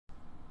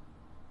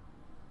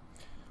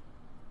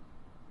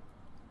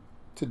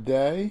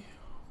Today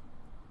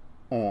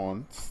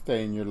on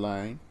Stay in Your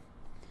Lane,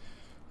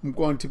 I'm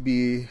going to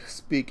be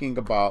speaking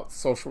about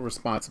social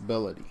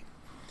responsibility.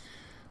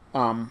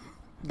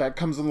 That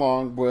comes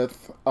along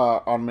with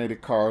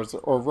automated cars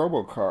or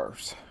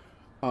robocars.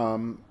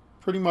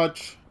 Pretty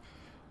much,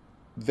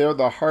 they're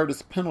the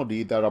hardest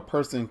penalty that a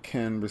person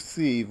can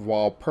receive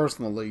while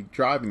personally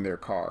driving their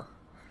car.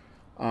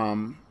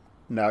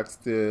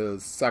 Next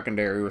is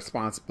secondary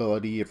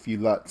responsibility if you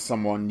let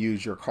someone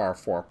use your car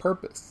for a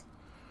purpose.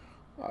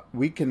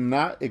 We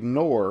cannot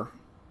ignore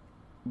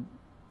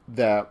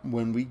that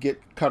when we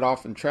get cut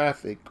off in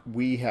traffic,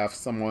 we have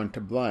someone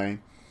to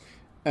blame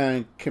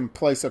and can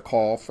place a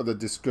call for the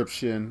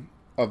description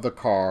of the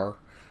car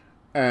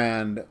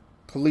and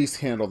police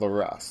handle the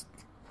rest,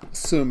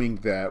 assuming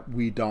that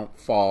we don't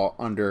fall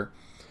under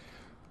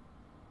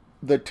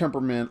the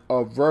temperament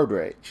of road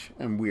rage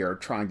and we are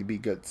trying to be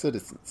good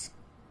citizens.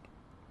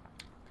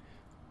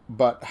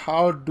 But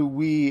how do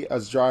we,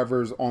 as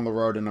drivers on the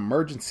road in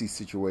emergency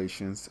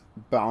situations,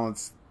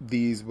 balance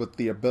these with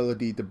the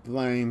ability to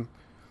blame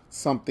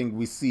something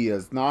we see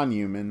as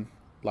non-human,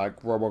 like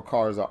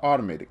robocars or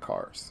automated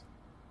cars?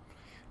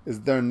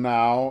 Is there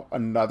now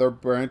another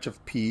branch of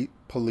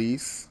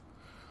police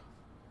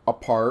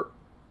apart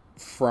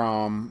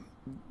from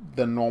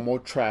the normal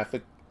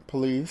traffic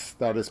police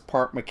that is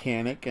part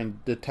mechanic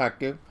and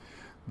detective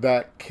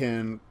that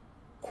can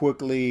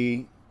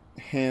quickly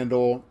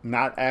handle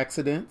not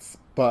accidents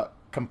but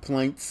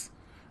complaints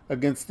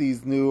against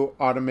these new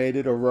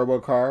automated or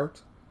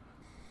robocars?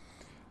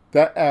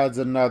 That adds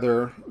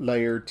another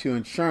layer to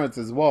insurance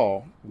as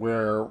well,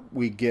 where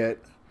we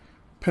get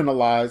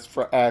penalized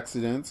for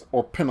accidents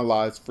or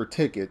penalized for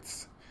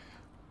tickets.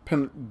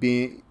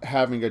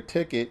 Having a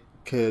ticket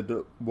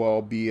could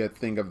well be a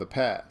thing of the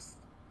past,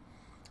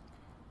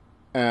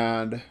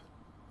 and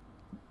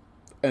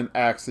an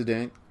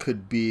accident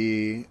could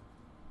be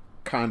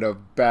kind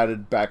of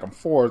batted back and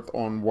forth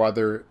on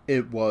whether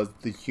it was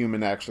the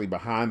human actually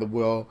behind the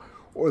wheel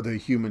or the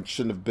human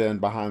shouldn't have been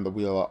behind the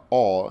wheel at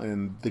all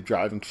and the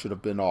driving should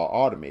have been all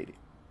automated.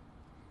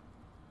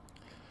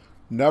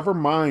 Never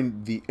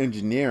mind the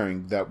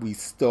engineering that we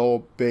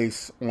still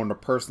base on a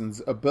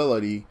person's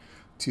ability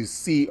to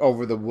see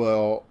over the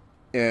wheel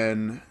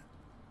in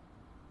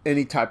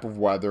any type of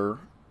weather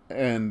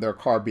and their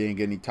car being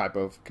in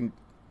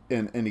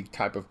any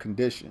type of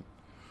condition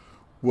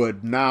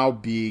would now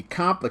be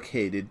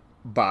complicated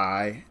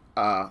by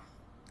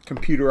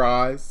computer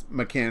eyes,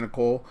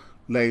 mechanical,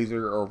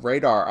 laser, or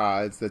radar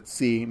eyes that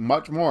see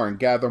much more and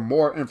gather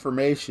more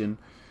information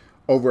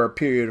over a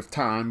period of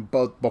time,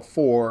 both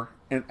before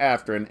and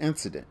after an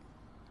incident.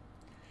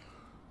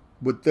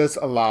 Would this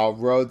allow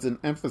roads and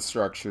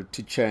infrastructure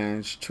to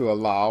change to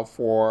allow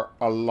for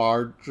a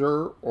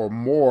larger or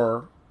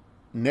more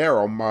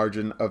narrow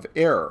margin of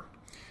error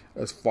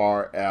as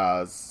far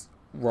as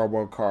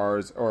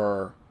robocars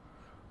or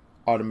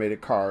automated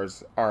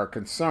cars are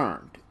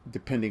concerned,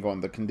 depending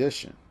on the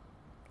condition?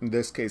 In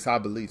this case, I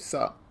believe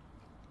so.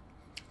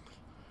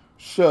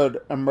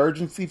 Should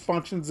emergency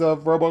functions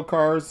of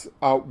robocars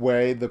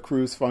outweigh the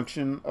cruise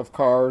function of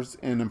cars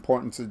in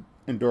importance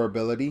and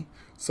durability?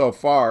 So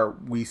far,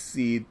 we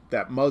see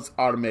that most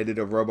automated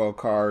or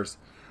robocars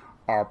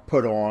are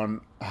put on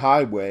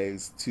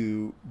highways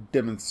to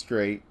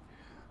demonstrate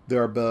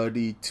their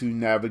ability to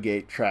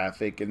navigate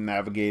traffic and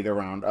navigate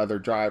around other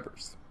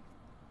drivers.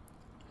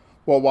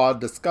 Well, while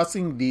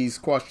discussing these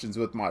questions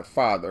with my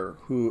father,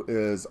 who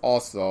is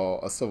also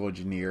a civil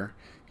engineer,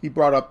 he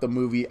brought up the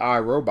movie I,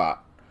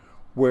 Robot,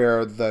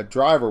 where the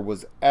driver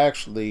was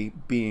actually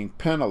being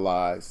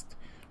penalized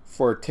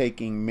for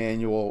taking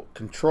manual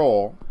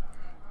control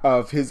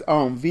of his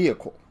own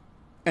vehicle,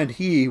 and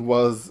he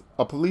was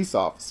a police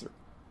officer.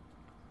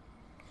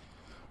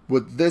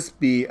 Would this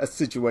be a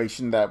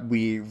situation that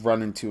we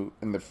run into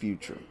in the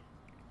future?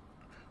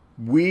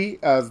 We,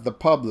 as the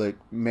public,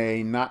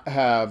 may not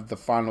have the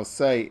final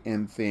say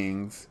in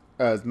things,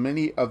 as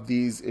many of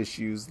these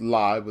issues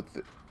lie with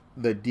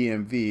the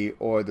DMV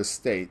or the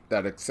state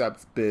that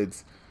accepts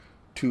bids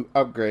to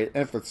upgrade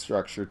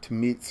infrastructure to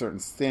meet certain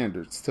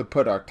standards to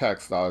put our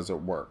tax dollars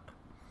at work.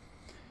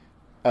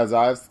 As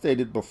I've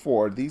stated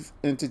before, these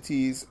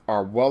entities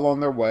are well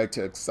on their way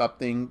to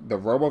accepting the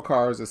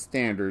robocars as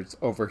standards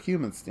over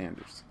human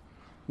standards.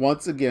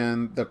 Once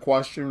again, the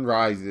question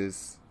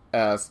rises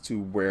as to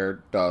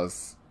where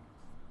does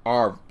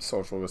our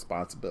social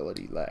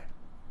responsibility lay.